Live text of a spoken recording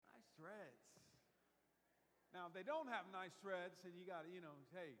if they don't have nice threads, then you got to,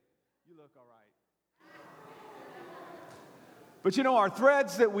 hey, you look all right. But our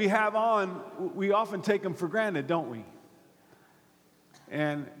threads that we have on, we often take them for granted, don't we?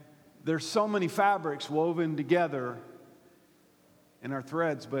 And there's so many fabrics woven together in our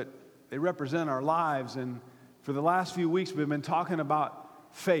threads, but they represent our lives. And for the last few weeks, we've been talking about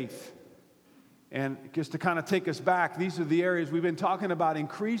faith. And just to kind of take us back, these are the areas we've been talking about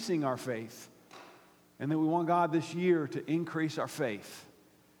increasing our faith. And that we want God this year to increase our faith.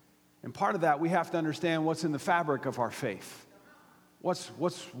 And part of that, we have to understand what's in the fabric of our faith. What's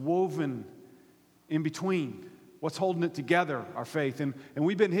woven in between? What's holding it together, our faith? And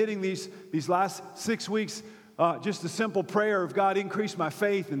we've been hitting these last 6 weeks, just a simple prayer of God, increase my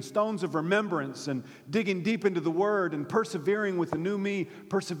faith, and stones of remembrance, and digging deep into the Word, and persevering with the new me,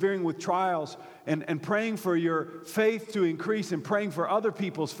 persevering with trials, and praying for your faith to increase, and praying for other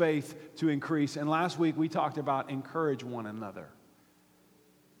people's faith to increase. And last week we talked about encourage one another.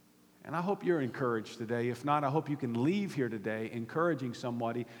 And I hope you're encouraged today. If not, I hope you can leave here today encouraging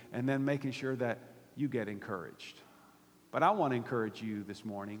somebody and then making sure that you get encouraged. But I want to encourage you this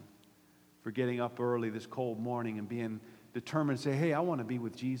morning for getting up early this cold morning and being determined to say, hey, I want to be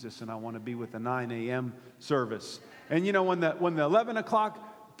with Jesus and I want to be with the 9 a.m. service. And when the 11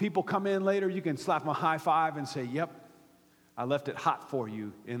 o'clock people come in later, you can slap them a high five and say, yep, I left it hot for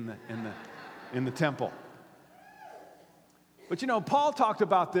you in the temple. But Paul talked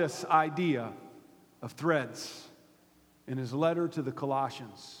about this idea of threads in his letter to the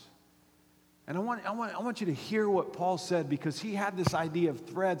Colossians. And I want you to hear what Paul said, because he had this idea of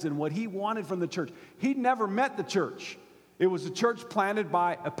threads and what he wanted from the church. He'd never met the church. It was a church planted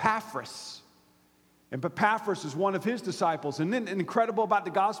by Epaphras. And Epaphras is one of his disciples. And then incredible about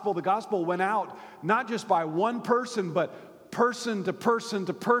the gospel went out not just by one person, but person to person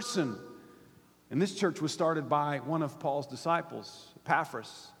to person. And this church was started by one of Paul's disciples,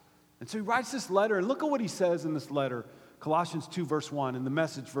 Epaphras. And so he writes this letter, and look at what he says in this letter, Colossians 2, verse 1, in the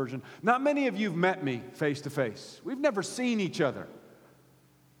Message version. Not many of you have met me face to face. We've never seen each other.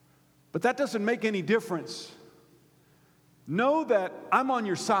 But that doesn't make any difference. Know that I'm on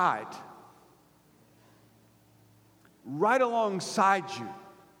your side, right alongside you.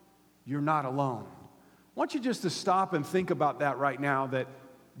 You're not alone. I want you just to stop and think about that right now, that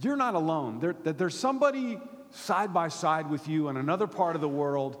you're not alone. That there's somebody side by side with you in another part of the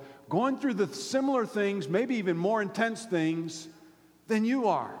world, going through the similar things, maybe even more intense things than you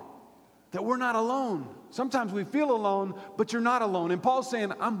are. That we're not alone. Sometimes we feel alone, but you're not alone. And Paul's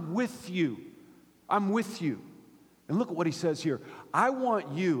saying, I'm with you. I'm with you. And look at what he says here. I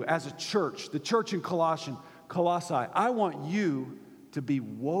want you as a church, the church in Colossae, I want you to be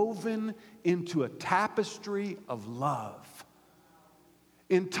woven into a tapestry of love,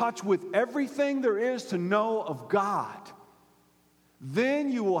 in touch with everything there is to know of God. Then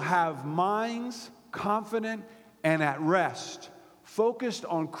you will have minds confident and at rest, focused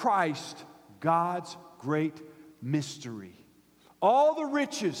on Christ, God's great mystery. All the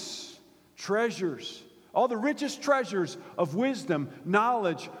richest treasures of wisdom,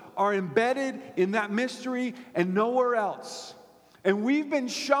 knowledge are embedded in that mystery and nowhere else. And we've been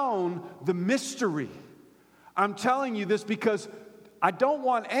shown the mystery. I'm telling you this because I don't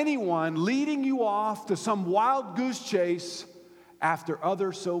want anyone leading you off to some wild goose chase after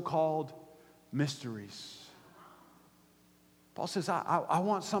other so-called mysteries. Paul says, I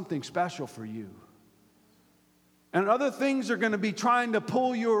want something special for you. And other things are going to be trying to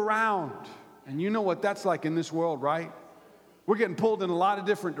pull you around. And you know what that's like in this world, right? We're getting pulled in a lot of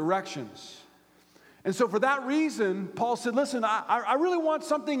different directions. And so for that reason, Paul said, listen, I really want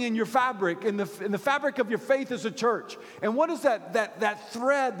something in your fabric, in the fabric of your faith as a church. And what is that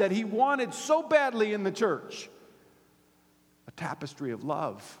thread that he wanted so badly in the church? A tapestry of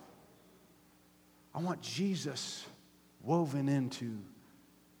love. I want Jesus woven into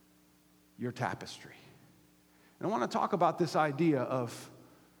your tapestry. And I want to talk about this idea of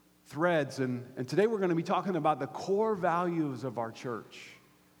threads. And today we're going to be talking about the core values of our church.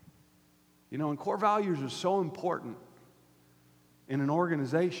 And core values are so important in an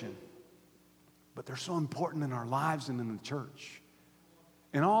organization, but they're so important in our lives and in the church.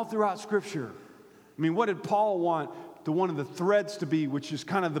 And all throughout Scripture, what did Paul want one of the threads to be, which is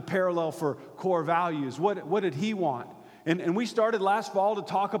kind of the parallel for core values? What did he want? And we started last fall to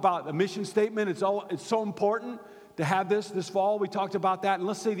talk about the mission statement. It's so important to have this fall. We talked about that, and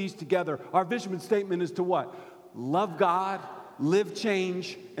let's say these together. Our vision statement is to what? Love God, live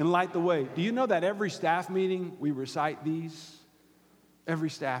change, and light the way. Do you know that every staff meeting we recite these? Every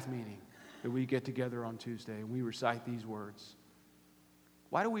staff meeting that we get together on Tuesday and we recite these words.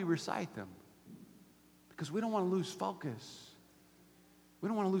 Why do we recite them? because we don't want to lose focus. We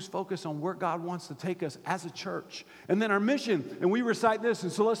don't want to lose focus on where God wants to take us as a church. And then our mission, and we recite this,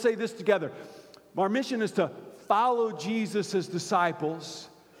 and so let's say this together. Our mission is to follow Jesus as disciples,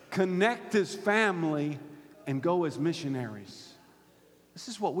 connect His family, and go as missionaries. This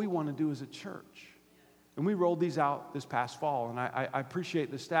is what we want to do as a church. And we rolled these out this past fall, and I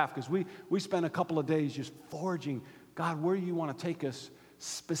appreciate the staff because we spent a couple of days just foraging, God, where do you want to take us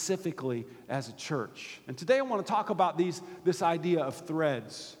specifically as a church? And today I want to talk about this idea of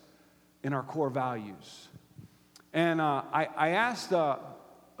threads in our core values. And I asked a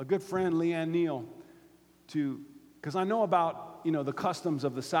good friend, Leanne Neal, because I know about, the customs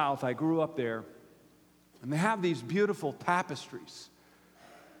of the South. I grew up there, and they have these beautiful tapestries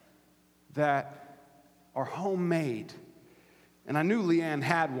that are homemade. And I knew Leanne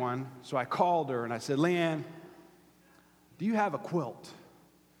had one, so I called her and I said, Leanne, do you have a quilt?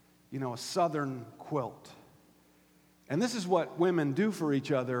 A southern quilt. And this is what women do for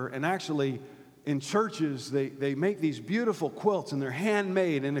each other. And actually, in churches, they make these beautiful quilts, and they're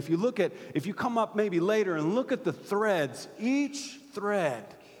handmade. And if you come up maybe later and look at the threads, each thread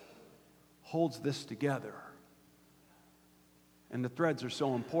holds this together. And the threads are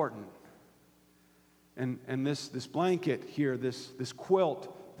so important. And this blanket here, this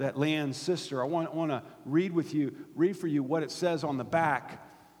quilt that Leanne's sister, I want to read for you what it says on the back.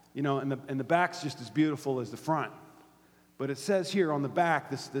 And the back's just as beautiful as the front. But it says here on the back,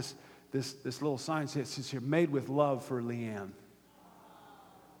 this little sign says here, made with love for Leanne.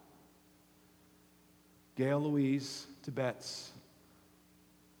 Gail Louise Tibet's,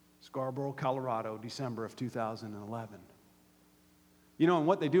 Scarborough, Colorado, December of 2011. And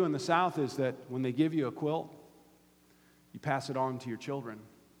what they do in the South is that when they give you a quilt, you pass it on to your children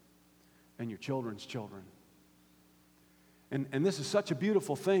and your children's children. And this is such a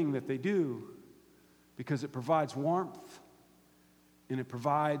beautiful thing that they do because it provides warmth and it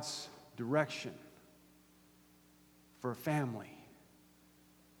provides direction for a family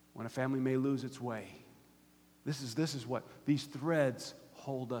when a family may lose its way. This is what these threads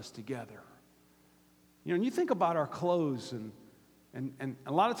hold us together. And you think about our clothes, and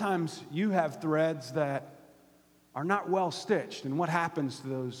a lot of times you have threads that are not well stitched. And what happens to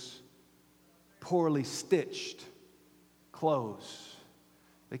those poorly stitched clothes?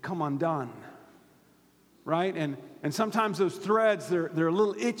 They come undone, right? And sometimes those threads, they're a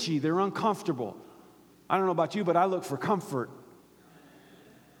little itchy, they're uncomfortable. I don't know about you, but I look for comfort.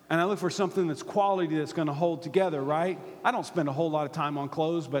 And I look for something that's quality that's going to hold together, right? I don't spend a whole lot of time on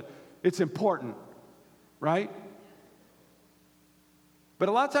clothes, but it's important, right? But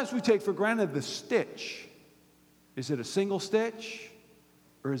a lot of times we take for granted the stitch. Is it a single stitch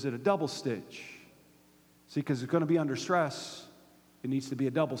or is it a double stitch? See, because it's going to be under stress, it needs to be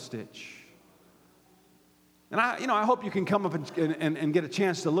a double stitch. And I hope you can come up and get a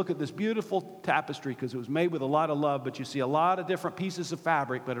chance to look at this beautiful tapestry because it was made with a lot of love, but you see a lot of different pieces of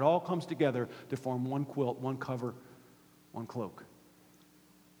fabric, but it all comes together to form one quilt, one cover, one cloak.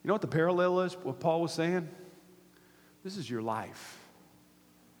 You know what the parallel is, what Paul was saying? This is your life.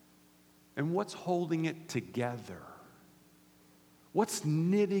 And what's holding it together? What's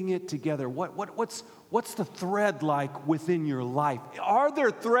knitting it together? What's the thread like within your life? Are there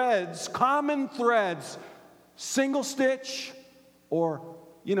threads, common threads, single stitch or,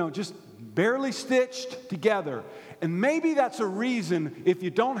 just barely stitched together? And maybe that's a reason if you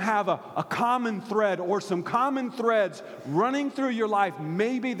don't have a common thread or some common threads running through your life,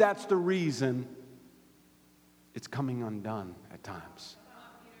 maybe that's the reason it's coming undone at times.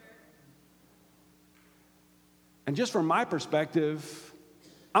 And just from my perspective,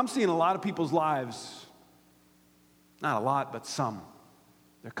 I'm seeing a lot of people's lives, not a lot, but some,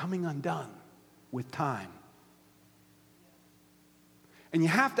 they're coming undone with time. And you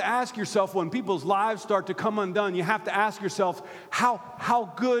have to ask yourself, when people's lives start to come undone, you have to ask yourself,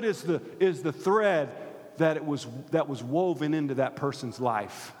 how good is the thread that was woven into that person's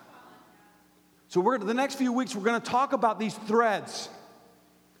life? So the next few weeks, we're going to talk about these threads,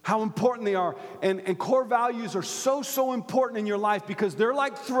 how important they are. And core values are so important in your life because they're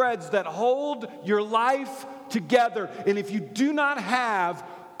like threads that hold your life together. And if you do not have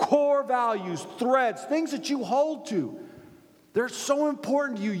core values, threads, things that you hold to, they're so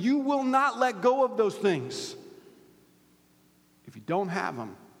important to you. You will not let go of those things. If you don't have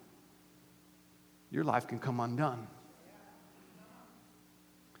them, your life can come undone.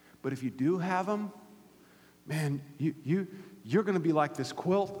 But if you do have them, man, you're going to be like this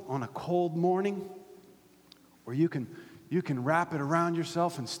quilt on a cold morning where you can wrap it around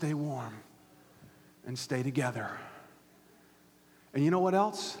yourself and stay warm and stay together. And you know what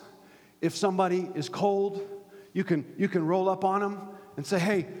else? If somebody is cold, you can roll up on them and say,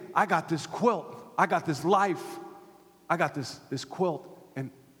 hey, I got this quilt. I got this life. I got this quilt.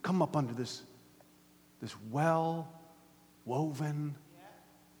 And come up under this well-woven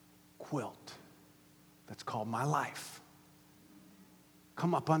quilt that's called my life.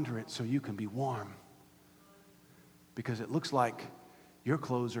 Come up under it so you can be warm. Because it looks like your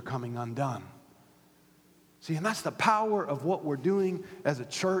clothes are coming undone. See, and that's the power of what we're doing as a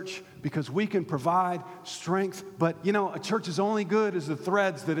church, because we can provide strength. But, a church is only good as the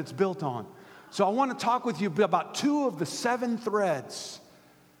threads that it's built on. So I want to talk with you about 2 of the 7 threads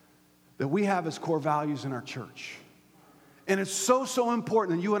that we have as core values in our church. And it's so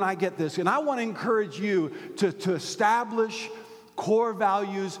important that you and I get this. And I want to encourage you to establish core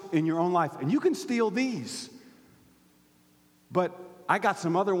values in your own life. And you can steal these. But I got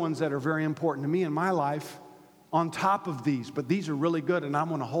some other ones that are very important to me in my life on top of these. But these are really good, and I'm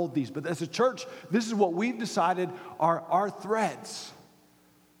going to hold these. But as a church, this is what we've decided are our threads.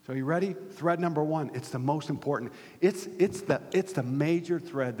 So are you ready? Thread number 1. It's the most important. It's the major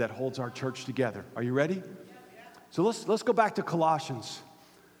thread that holds our church together. Are you ready? So let's go back to Colossians.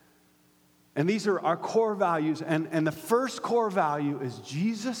 And these are our core values. And the first core value is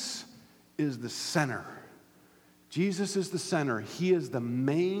Jesus is the center. Jesus is the center. He is the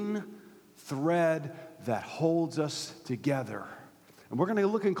main thread that holds us together. And we're going to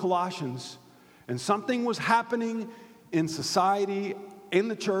look in Colossians. And something was happening in society, in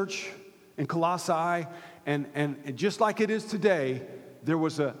the church, in Colossae. And just like it is today, there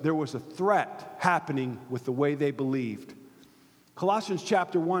was a threat happening with the way they believed. Colossians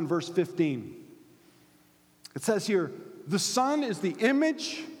chapter 1, verse 15. It says here, the Son is the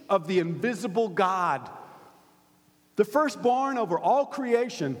image of the invisible God, the firstborn over all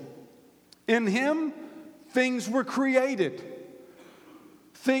creation. In him, things were created.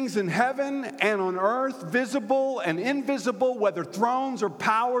 Things in heaven and on earth, visible and invisible, whether thrones or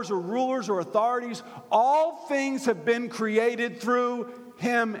powers or rulers or authorities, all things have been created through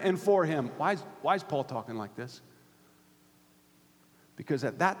him and for him. Why is Paul talking like this? Because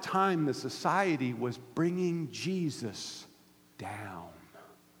at that time, the society was bringing Jesus down.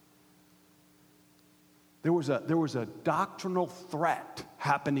 There was a doctrinal threat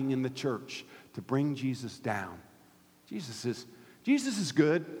happening in the church to bring Jesus down. Jesus is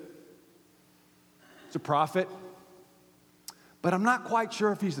good. He's a prophet. But I'm not quite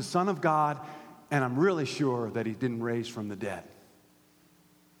sure if he's the Son of God, and I'm really sure that he didn't raise from the dead.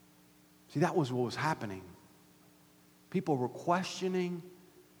 See, that was what was happening. People were questioning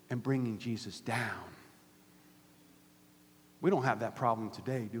and bringing Jesus down. We don't have that problem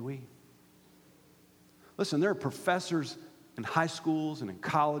today, do we? Listen, there are professors in high schools and in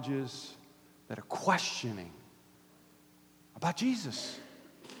colleges that are questioning about Jesus.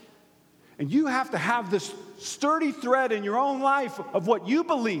 And you have to have this sturdy thread in your own life of what you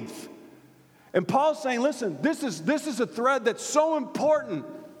believe. And Paul's saying, listen, this is a thread that's so important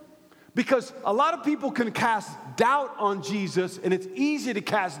because a lot of people can cast doubt on Jesus, and it's easy to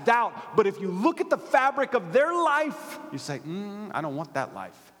cast doubt. But if you look at the fabric of their life, you say, I don't want that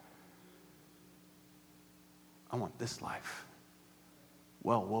life. I want this life,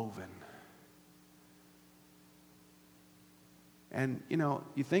 well woven. And,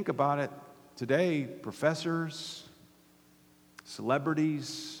 you think about it, today, professors,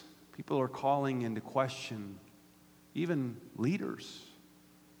 celebrities, people are calling into question, even leaders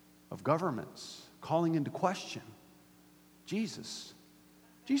of governments, calling into question Jesus.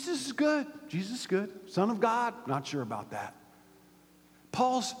 Jesus is good. Jesus is good. Son of God. Not sure about that.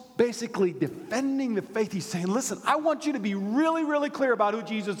 Paul's basically defending the faith. He's saying, listen, I want you to be really, really clear about who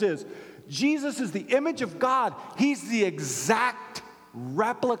Jesus is. Jesus is the image of God. He's the exact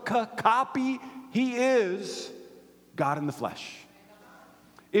replica, copy. He is God in the flesh.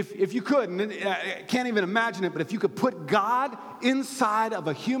 If you could, and I can't even imagine it, but if you could put God inside of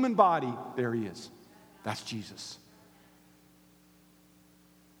a human body, there he is. That's Jesus.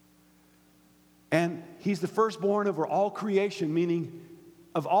 And he's the firstborn over all creation, meaning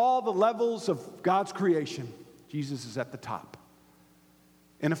of all the levels of God's creation, Jesus is at the top.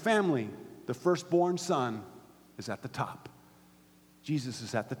 In a family, the firstborn son is at the top. Jesus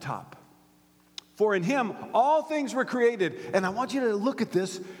is at the top. For in him, all things were created. And I want you to look at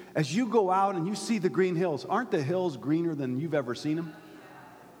this as you go out and you see the green hills. Aren't the hills greener than you've ever seen them?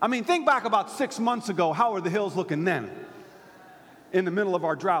 I mean, think back about 6 months ago. How were the hills looking then? In the middle of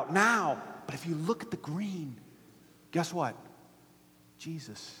our drought. Now, but if you look at the green, guess what?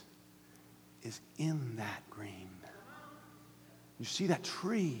 Jesus is in that green. You see that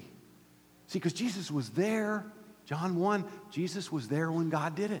tree? See, because Jesus was there. John 1, Jesus was there when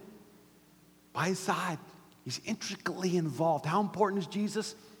God did it. by his side. He's intricately involved. How important is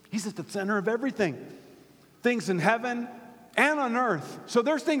Jesus? He's at the center of everything. Things in heaven and on earth. So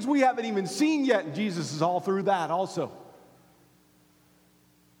there's things we haven't even seen yet, and Jesus is all through that also.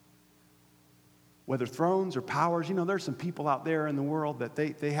 Whether thrones or powers, there's some people out there in the world that they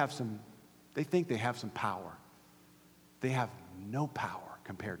think they have some power. They have no power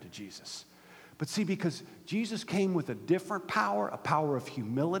compared to Jesus. But see, because Jesus came with a different power, a power of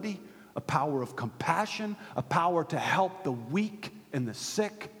humility, a power of compassion, a power to help the weak and the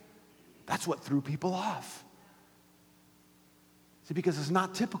sick, that's what threw people off. See, because it's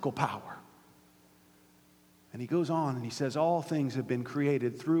not typical power. And he goes on and he says, all things have been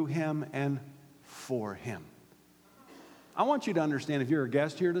created through him and for him. I want you to understand, if you're a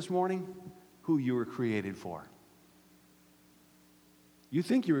guest here this morning, who you were created for. You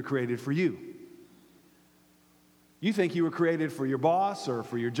think you were created for you. You think you were created for your boss or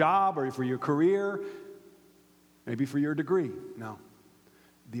for your job or for your career, maybe for your degree. No.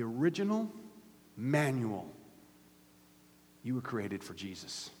 The original manual, you were created for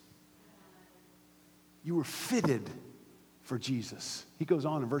Jesus. You were fitted for Jesus. He goes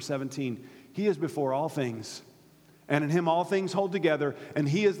on in verse 17, he is before all things, and in him all things hold together, and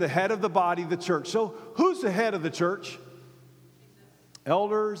he is the head of the body, the church. So who's the head of the church?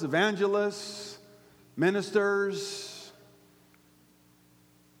 Elders, evangelists, ministers?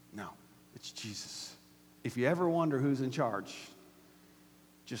 No, it's Jesus. If you ever wonder who's in charge,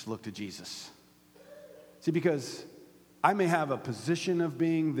 just look to Jesus. See, because I may have a position of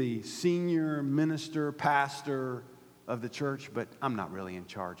being the senior minister, pastor of the church, but I'm not really in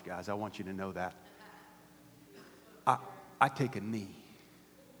charge, guys. I want you to know that. I take a knee.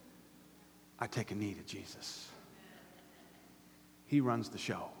 I take a knee to Jesus. He runs the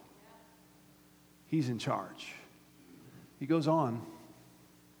show. He's in charge. He goes on.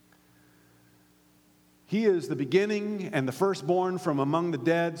 He is the beginning and the firstborn from among the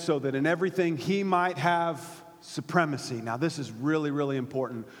dead, so that in everything he might have supremacy. Now, this is really, really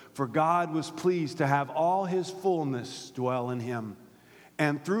important. For God was pleased to have all his fullness dwell in him,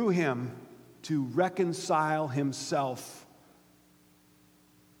 and through him to reconcile himself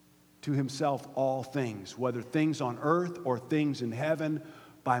to himself all things, whether things on earth or things in heaven,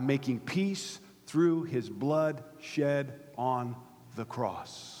 by making peace through his blood shed on the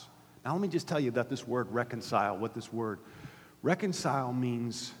cross. Now, let me just tell you that this word reconcile, what this word reconcile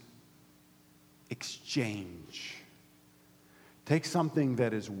means exchange. Take something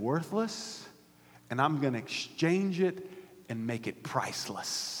that is worthless, and I'm going to exchange it and make it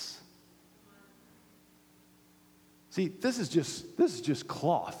priceless. See, this is just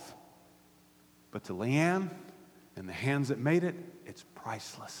cloth. But to Leanne and the hands that made it, it's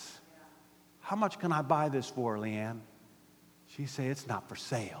priceless. How much can I buy this for, Leanne? She say, it's not for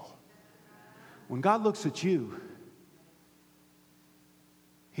sale. When God looks at you,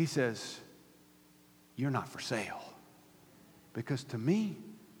 he says, you're not for sale. Because to me,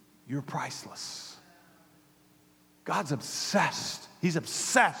 you're priceless. God's obsessed. He's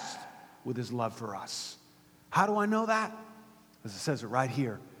obsessed with his love for us. How do I know that? Because it says it right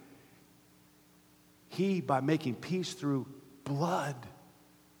here. He, by making peace through blood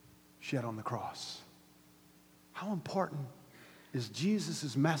shed on the cross. How important is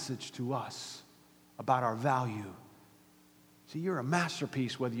Jesus' message to us about our value? See, you're a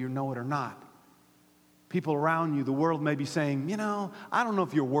masterpiece whether you know it or not. People around you, the world may be saying, I don't know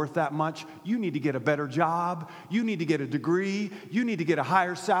if you're worth that much. You need to get a better job. You need to get a degree. You need to get a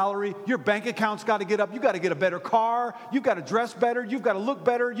higher salary. Your bank account's got to get up. You got to get a better car. You've got to dress better. You've got to look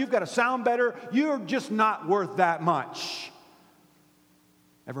better. You've got to sound better. You're just not worth that much.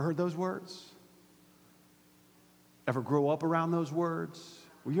 Ever heard those words? Ever grow up around those words?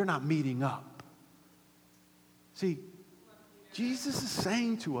 Well, you're not meeting up. See, Jesus is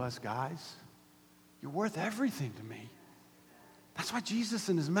saying to us, guys, you're worth everything to me. That's why Jesus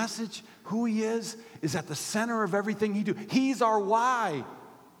in his message, who he is at the center of everything he do. He's our why.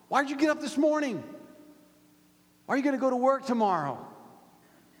 Why did you get up this morning? Why are you going to go to work tomorrow?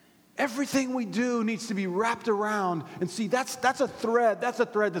 Everything we do needs to be wrapped around. And see, that's a thread. That's a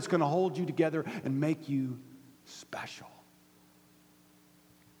thread that's going to hold you together and make you special.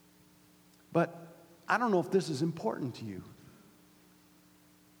 But I don't know if this is important to you.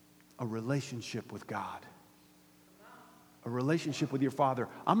 A relationship with God. A relationship with your Father.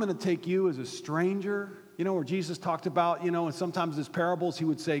 I'm going to take you as a stranger, where Jesus talked about, and sometimes his parables, he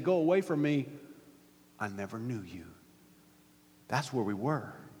would say, go away from me. I never knew you. That's where we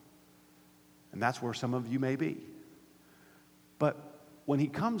were. And that's where some of you may be. But when we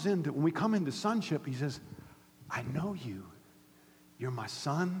come into sonship, he says, I know you. You're my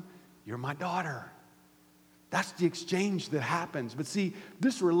son. you're my daughter. That's the exchange that happens. But see,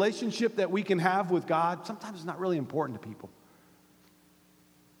 this relationship that we can have with God, sometimes it's not really important to people.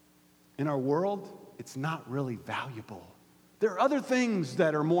 In our world, it's not really valuable. There are other things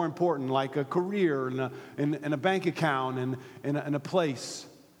that are more important, like a career and a bank account and a place.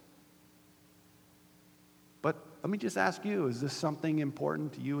 But let me just ask you, is this something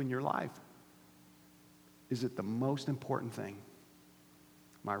important to you in your life? Is it the most important thing?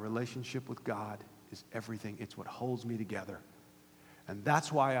 My relationship with God is everything. It's what holds me together. And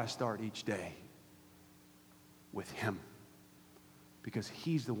that's why I start each day with Him. Because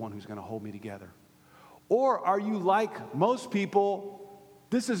He's the one who's going to hold me together. Or are you like most people,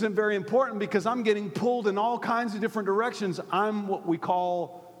 this isn't very important because I'm getting pulled in all kinds of different directions. I'm what we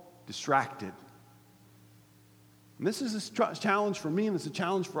call distracted. And this is a challenge for me, and it's a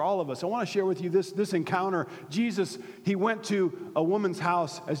challenge for all of us. I want to share with you this encounter. Jesus, He went to a woman's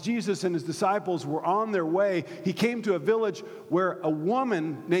house. As Jesus and His disciples were on their way, He came to a village where a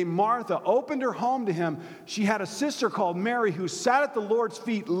woman named Martha opened her home to Him. She had a sister called Mary who sat at the Lord's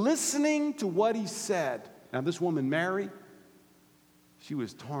feet listening to what He said. Now, this woman, Mary, she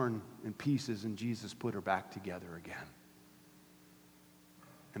was torn in pieces, and Jesus put her back together again.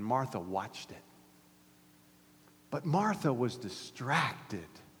 And Martha watched it. But Martha was distracted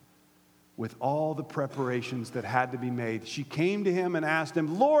with all the preparations that had to be made. She came to Him and asked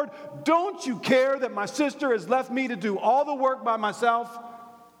Him, Lord, don't you care that my sister has left me to do all the work by myself?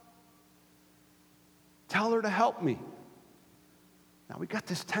 Tell her to help me. Now, we got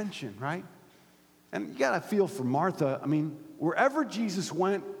this tension, right? And you got to feel for Martha. I mean, wherever Jesus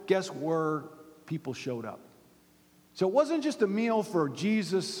went, guess where people showed up? So it wasn't just a meal for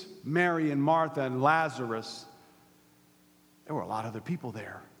Jesus, Mary, and Martha, and Lazarus. There were a lot of other people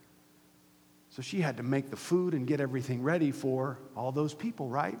there. So she had to make the food and get everything ready for all those people,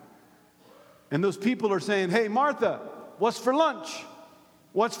 right? And those people are saying, hey, Martha, what's for lunch?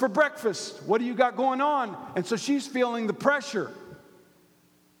 What's for breakfast? What do you got going on? And so she's feeling the pressure.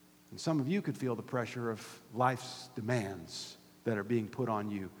 And some of you could feel the pressure of life's demands that are being put on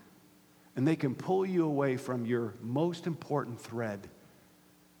you. And they can pull you away from your most important thread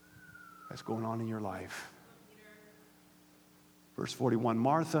that's going on in your life. Verse 41,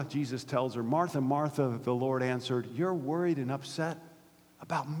 Martha, Jesus tells her, Martha, Martha, the Lord answered, you're worried and upset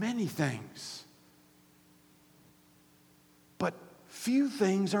about many things, but few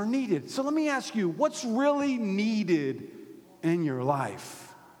things are needed. So let me ask you, what's really needed in your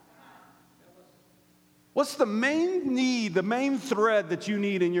life? What's the main need, the main thread that you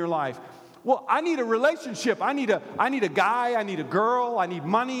need in your life? Well, I need a relationship. I need a guy, I need a girl, I need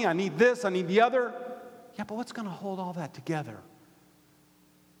money, I need this, I need the other. Yeah, but what's going to hold all that together?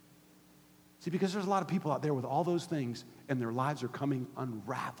 See, because there's a lot of people out there with all those things, and their lives are coming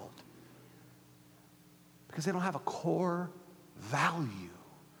unraveled. Because they don't have a core value,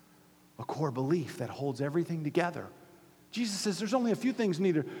 a core belief that holds everything together. Jesus says there's only a few things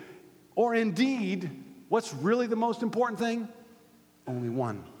needed. Or indeed, what's really the most important thing? Only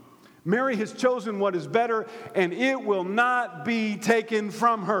one. Mary has chosen what is better, and it will not be taken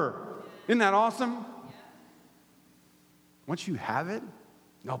from her. Isn't that awesome? Once you have it,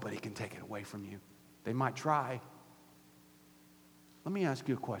 nobody can take it away from you. They might try. Let me ask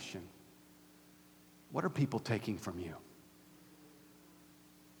you a question. What are people taking from you?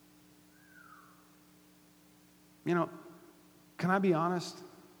 You know, can I be honest?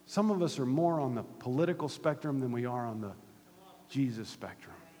 Some of us are more on the political spectrum than we are on the Jesus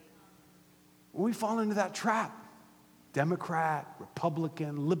spectrum. We fall into that trap. Democrat,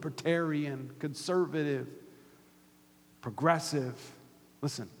 Republican, libertarian, conservative, progressive.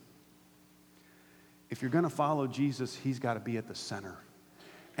 Listen, if you're going to follow Jesus, He's got to be at the center.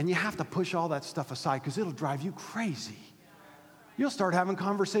 And you have to push all that stuff aside because it'll drive you crazy. You'll start having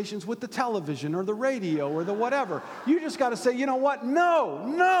conversations with the television or the radio or the whatever. You just got to say, you know what?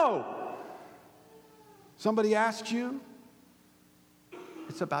 No. Somebody asks you,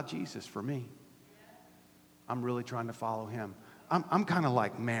 it's about Jesus for me. I'm really trying to follow Him. I'm kind of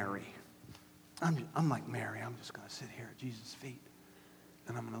like Mary. I'm like Mary. I'm just going to sit here at Jesus' feet.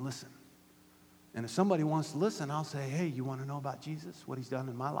 And I'm going to listen. And if somebody wants to listen, I'll say, hey, you want to know about Jesus? What He's done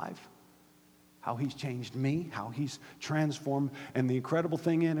in my life? How He's changed me? How He's transformed? And the incredible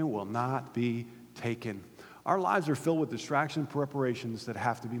thing in it will not be taken. Our lives are filled with distraction preparations that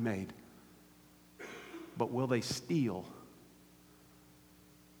have to be made. But will they steal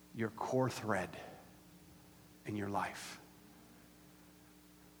your core thread in your life?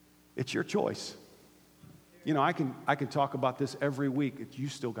 It's your choice. You know, I can talk about this every week. You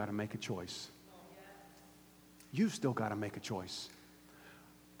still got to make a choice. You've still got to make a choice.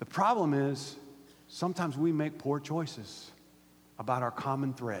 The problem is sometimes we make poor choices about our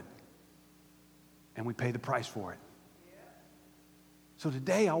common thread, and we pay the price for it. So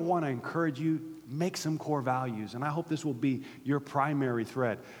today I want to encourage you, make some core values, and I hope this will be your primary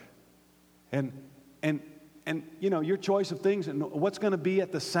thread. And your choice of things and what's going to be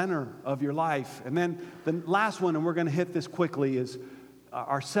at the center of your life. And then the last one, and we're going to hit this quickly, is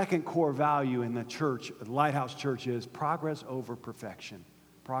our second core value in the church, the Lighthouse Church, is progress over perfection.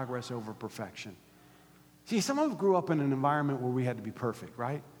 Progress over perfection. See, some of us grew up in an environment where we had to be perfect,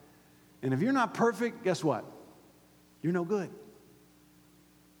 right? And if you're not perfect, guess what? You're no good.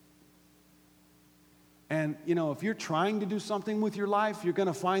 And, if you're trying to do something with your life, you're going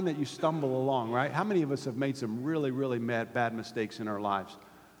to find that you stumble along, right? How many of us have made some really, really bad mistakes in our lives?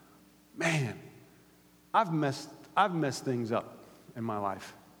 Man, I've messed things up in my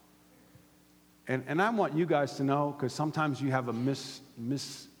life. And I want you guys to know, because sometimes you have a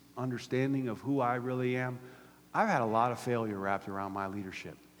misunderstanding of who I really am. I've had a lot of failure wrapped around my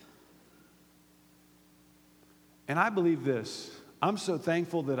leadership. And I believe this. I'm so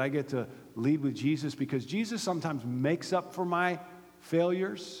thankful that I get to lead with Jesus, because Jesus sometimes makes up for my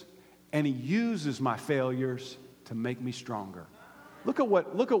failures, and he uses my failures to make me stronger. Look at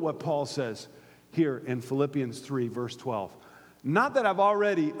what Paul says here in Philippians 3, verse 12. Not that I've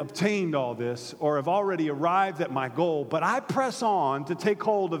already obtained all this or have already arrived at my goal, but I press on to take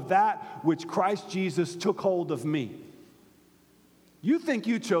hold of that which Christ Jesus took hold of me. You think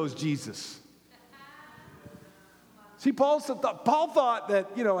you chose Jesus. See, Paul thought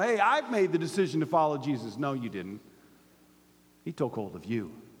that, hey, I've made the decision to follow Jesus. No, you didn't. He took hold of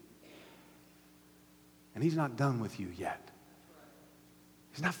you. And he's not done with you yet.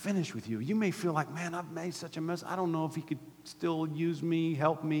 He's not finished with you. You may feel like, man, I've made such a mess. I don't know if he could still use me,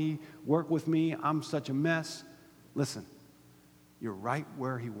 help me, work with me. I'm such a mess. Listen, you're right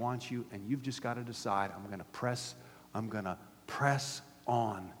where he wants you, and you've just got to decide, I'm going to press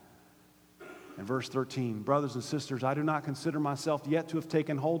on. In verse 13, brothers and sisters, I do not consider myself yet to have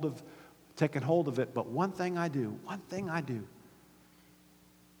taken hold of it, but one thing I do.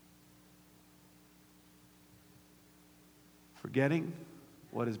 Forgetting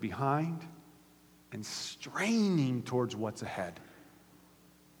what is behind and straining towards what's ahead.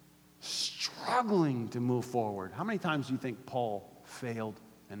 Struggling to move forward. How many times do you think Paul failed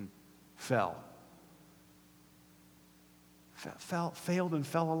and fell? Failed and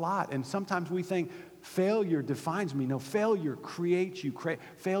fell a lot. And sometimes we think failure defines me. No, failure creates you.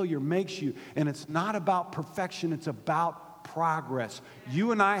 Failure makes you. And it's not about perfection. It's about progress.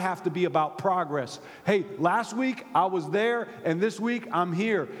 You and I have to be about progress. Hey, last week I was there, and this week I'm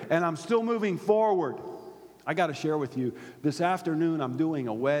here, and I'm still moving forward. I got to share with you, this afternoon I'm doing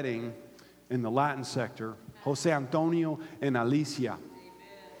a wedding in the Latin sector, Jose Antonio and Alicia.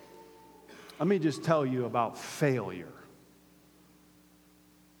 Let me just tell you about failure.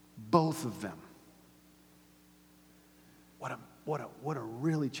 Both of them. What a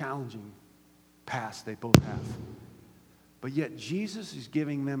really challenging past they both have. But yet Jesus is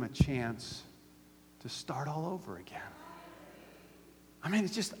giving them a chance to start all over again. I mean,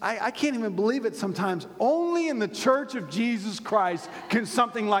 it's just, I can't even believe it sometimes. Only in the church of Jesus Christ can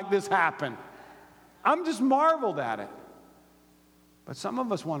something like this happen. I'm just marveled at it. But some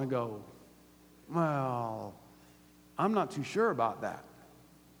of us want to go, well, I'm not too sure about that.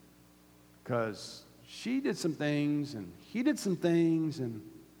 Because she did some things and he did some things, and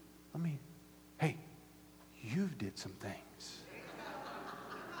hey, you did some things.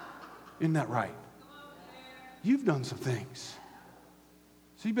 Isn't that right? You've done some things.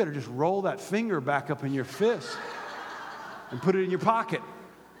 So you better just roll that finger back up in your fist and put it in your pocket.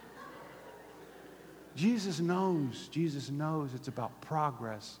 Jesus knows it's about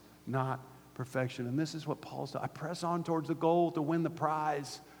progress, not perfection. And this is what Paul said. I press on towards the goal to win the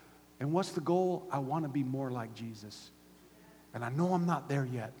prize. And what's the goal? I want to be more like Jesus. And I know I'm not there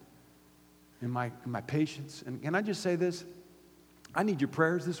yet in my patience. And can I just say this? I need your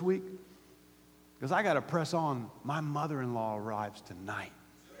prayers this week, because I got to press on. My mother-in-law arrives tonight.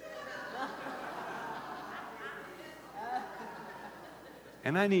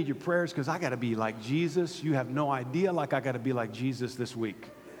 And I need your prayers, because I got to be like Jesus. You have no idea, like I got to be like Jesus this week.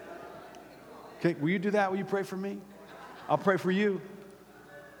 Okay, will you do that? Will you pray for me? I'll pray for you.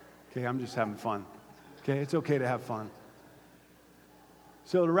 Okay, I'm just having fun. Okay, it's okay to have fun.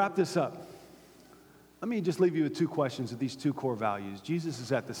 So to wrap this up, let me just leave you with two questions of these two core values. Jesus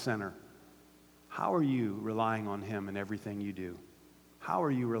is at the center. How are you relying on him in everything you do? How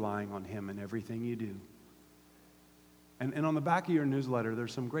are you relying on him in everything you do? And on the back of your newsletter,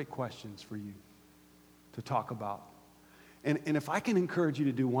 there's some great questions for you to talk about. And if I can encourage you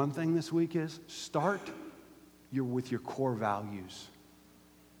to do one thing this week is start with your core values.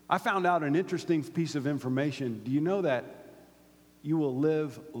 I found out an interesting piece of information. Do you know that you will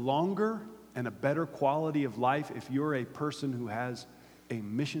live longer and a better quality of life if you're a person who has a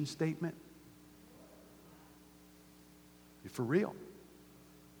mission statement? For real.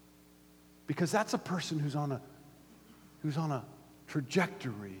 Because that's a person who's on a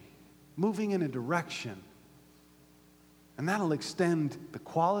trajectory, moving in a direction. And that'll extend the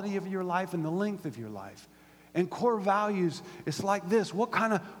quality of your life and the length of your life. And core values, it's like this. What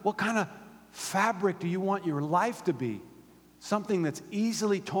kind of fabric do you want your life to be? Something that's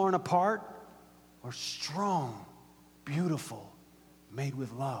easily torn apart, or strong, beautiful, made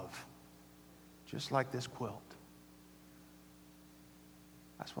with love? Just like this quilt.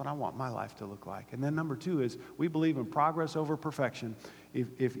 That's what I want my life to look like. And then number 2 is we believe in progress over perfection.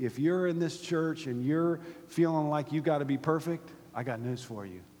 If you're in this church and you're feeling like you got to be perfect, I got news for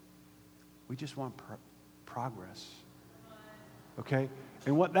you. We just want progress. Okay?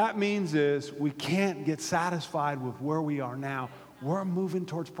 And what that means is we can't get satisfied with where we are now. We're moving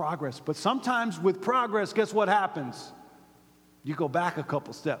towards progress. But sometimes with progress, guess what happens? You go back a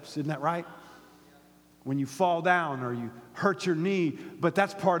couple steps. Isn't that right? When you fall down or you hurt your knee, but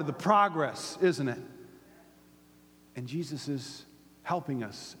that's part of the progress, isn't it? And Jesus is helping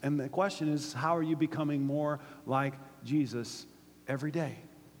us. And the question is, how are you becoming more like Jesus every day?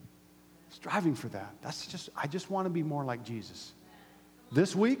 Striving for that. I just want to be more like Jesus.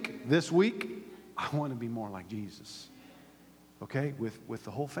 This week, I want to be more like Jesus. Okay? With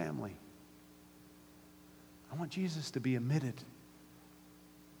the whole family. I want Jesus to be omitted.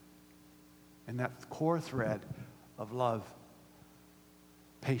 And that core thread of love,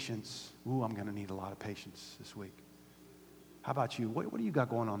 patience. Ooh, I'm going to need a lot of patience this week. How about you? What do you got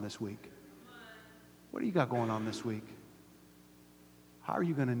going on this week? What do you got going on this week? How are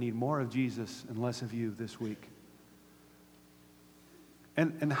you going to need more of Jesus and less of you this week?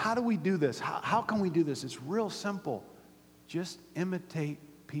 And how do we do this? How can we do this? It's real simple. Just imitate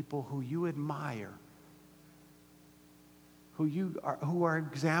people who you admire. Who are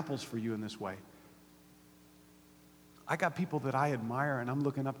examples for you in this way. I got people that I admire and I'm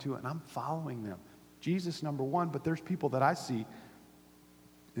looking up to and I'm following them. Jesus, number 1, but there's people that I see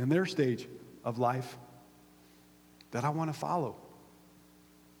in their stage of life that I want to follow.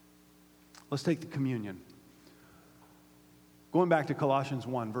 Let's take the communion. Going back to Colossians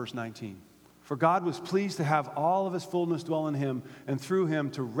 1, verse 19. For God was pleased to have all of his fullness dwell in him, and through him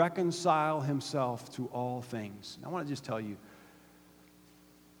to reconcile himself to all things. And I want to just tell you,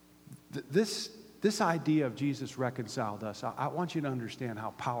 this idea of Jesus reconciled us, I want you to understand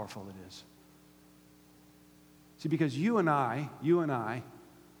how powerful it is. See, because you and I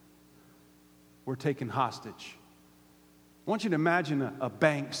were taken hostage. I want you to imagine a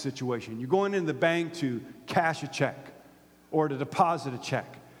bank situation. You're going into the bank to cash a check or to deposit a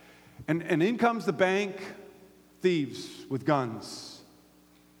check. And in comes the bank thieves with guns.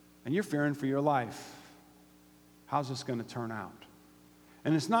 And you're fearing for your life. How's this going to turn out?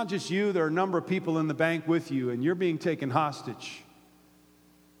 And it's not just you. There are a number of people in the bank with you, and you're being taken hostage.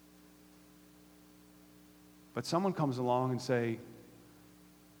 But someone comes along and say,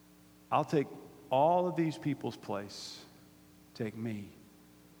 I'll take all of these people's place. Take me.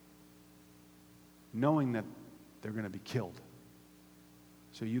 Knowing that they're going to be killed.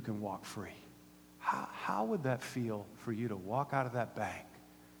 So you can walk free. How would that feel for you to walk out of that bank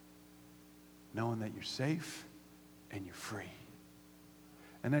knowing that you're safe and you're free?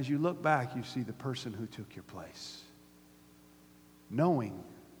 And as you look back, you see the person who took your place. Knowing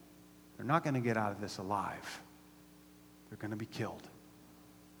they're not going to get out of this alive. They're going to be killed.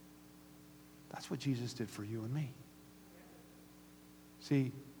 That's what Jesus did for you and me.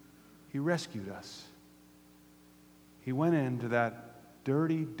 See, he rescued us. He went into that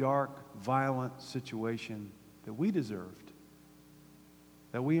dirty, dark, violent situation that we deserved,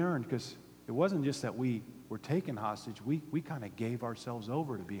 that we earned, because it wasn't just that we were taken hostage. We kind of gave ourselves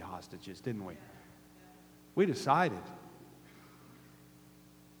over to be hostages, didn't we? We decided.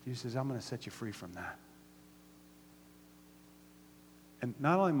 Jesus says, I'm going to set you free from that. And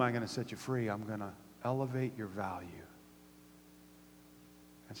not only am I going to set you free, I'm going to elevate your value.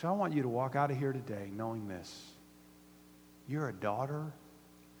 And so I want you to walk out of here today knowing this. You're a daughter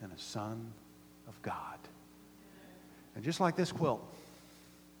and a son of God. And just like this quilt,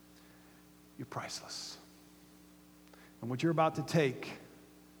 you're priceless. And what you're about to take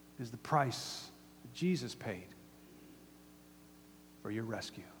is the price that Jesus paid for your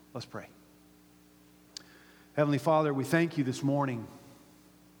rescue. Let's pray. Heavenly Father, we thank you this morning.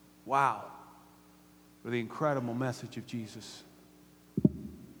 Wow. for the incredible message of Jesus.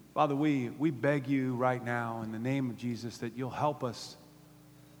 Father, we beg you right now in the name of Jesus that you'll help us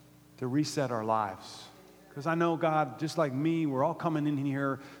to reset our lives. Because I know, God, just like me, we're all coming in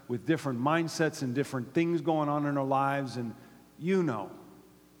here with different mindsets and different things going on in our lives, and you know.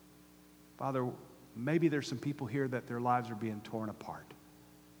 Father, maybe there's some people here that their lives are being torn apart.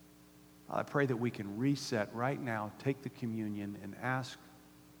 I pray that we can reset right now, take the communion, and ask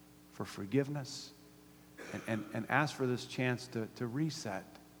for forgiveness and ask for this chance to reset,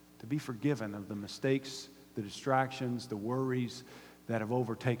 to be forgiven of the mistakes, the distractions, the worries that have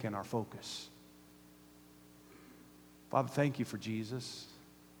overtaken our focus. Father, thank you for Jesus.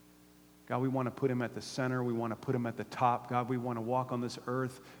 God, we want to put him at the center. We want to put him at the top. God, we want to walk on this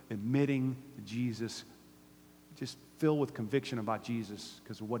earth admitting Jesus, just filled with conviction about Jesus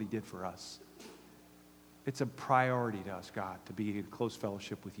because of what he did for us. It's a priority to us, God, to be in close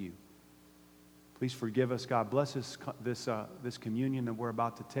fellowship with you. Please forgive us, God. Bless this communion that we're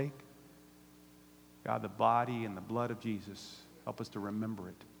about to take. God, the body and the blood of Jesus, help us to remember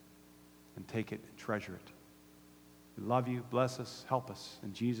it and take it and treasure it. We love you. Bless us. Help us.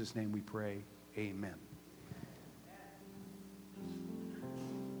 In Jesus' name we pray. Amen.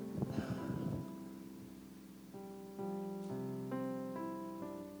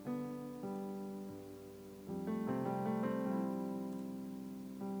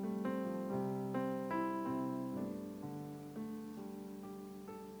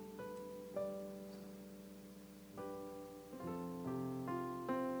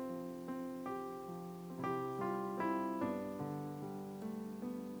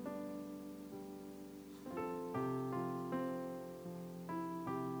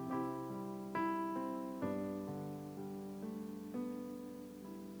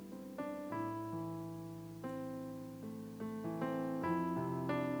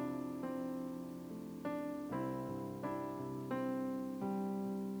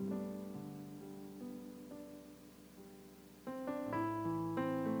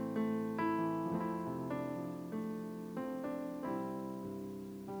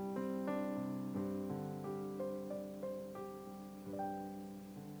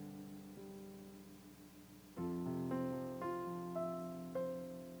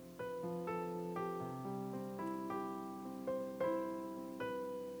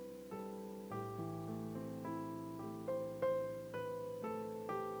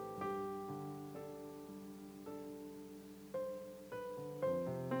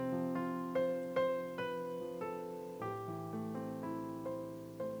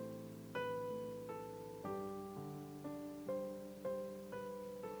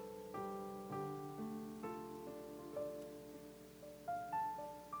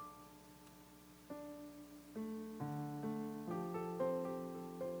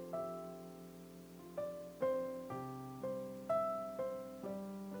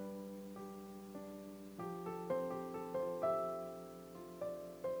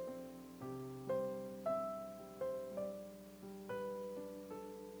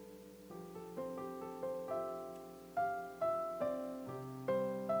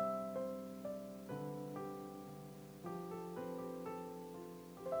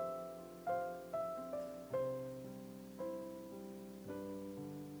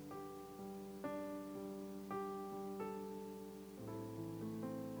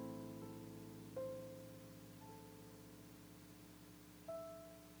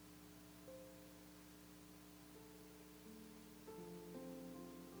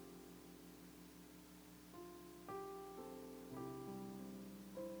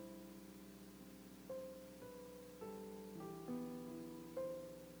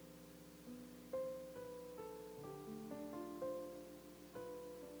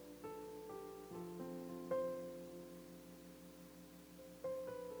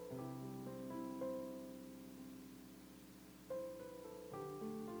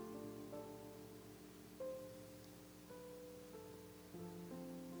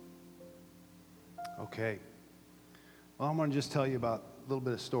 Okay. Well, I'm going to just tell you about a little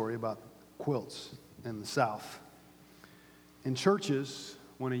bit of story about quilts in the South. In churches,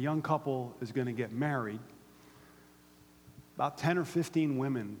 when a young couple is going to get married, about 10 or 15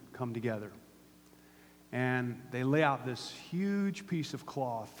 women come together. And they lay out this huge piece of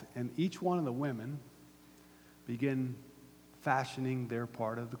cloth, and each one of the women begin fashioning their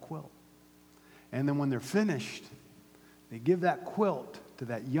part of the quilt. And then when they're finished, they give that quilt to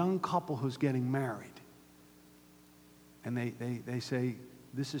that young couple who's getting married. And they say,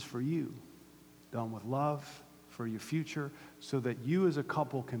 this is for you, done with love, for your future, so that you as a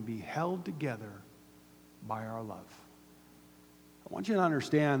couple can be held together by our love. I want you to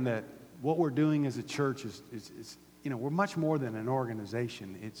understand that what we're doing as a church is we're much more than an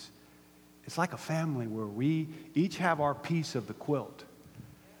organization. It's like a family where we each have our piece of the quilt,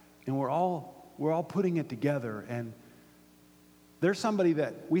 and we're all putting it together. And there's somebody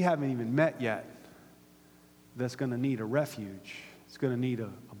that we haven't even met yet that's going to need a refuge. It's going to need a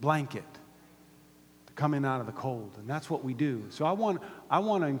blanket to come in out of the cold, and that's what we do. So I want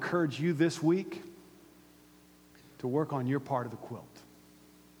to encourage you this week to work on your part of the quilt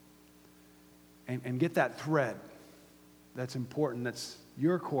and get that thread that's important, that's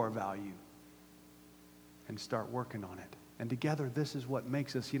your core value, and start working on it. And together, this is what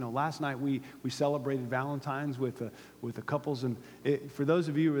makes us, last night we celebrated Valentine's with the couples. And for those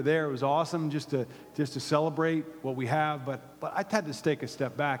of you who were there, it was awesome just to celebrate what we have. But I had to take a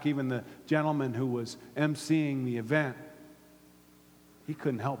step back. Even the gentleman who was emceeing the event, he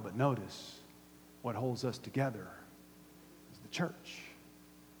couldn't help but notice what holds us together is the church.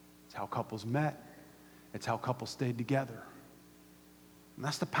 It's how couples met. It's how couples stayed together. And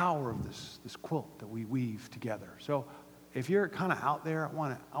that's the power of this quilt that we weave together. So if you're kind of out there, I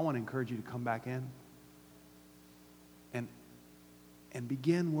want to encourage you to come back in and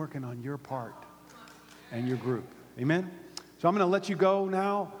begin working on your part and your group. Amen? So I'm going to let you go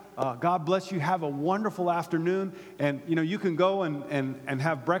now. God bless you. Have a wonderful afternoon. And, you can go and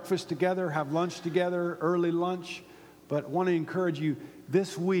have breakfast together, have lunch together, early lunch. But I want to encourage you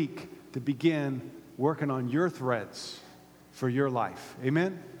this week to begin working on your threads for your life.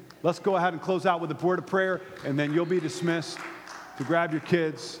 Amen? Let's go ahead and close out with a word of prayer, and then you'll be dismissed to grab your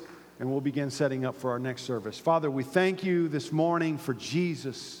kids, and we'll begin setting up for our next service. Father, we thank you this morning for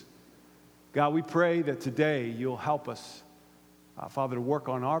Jesus. God, we pray that today you'll help us, Father, to work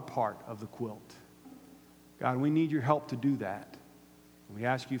on our part of the quilt. God, we need your help to do that. We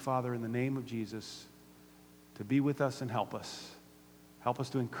ask you, Father, in the name of Jesus, to be with us and help us. Help us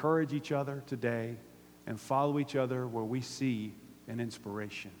to encourage each other today and follow each other where we see an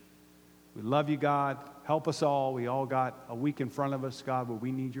inspiration. We love you, God. Help us all. We all got a week in front of us, God, where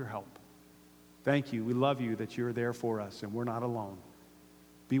we need your help. Thank you. We love you that you're there for us and we're not alone.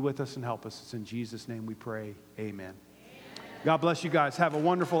 Be with us and help us. It's in Jesus' name we pray. Amen. God bless you guys. Have a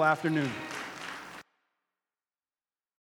wonderful afternoon.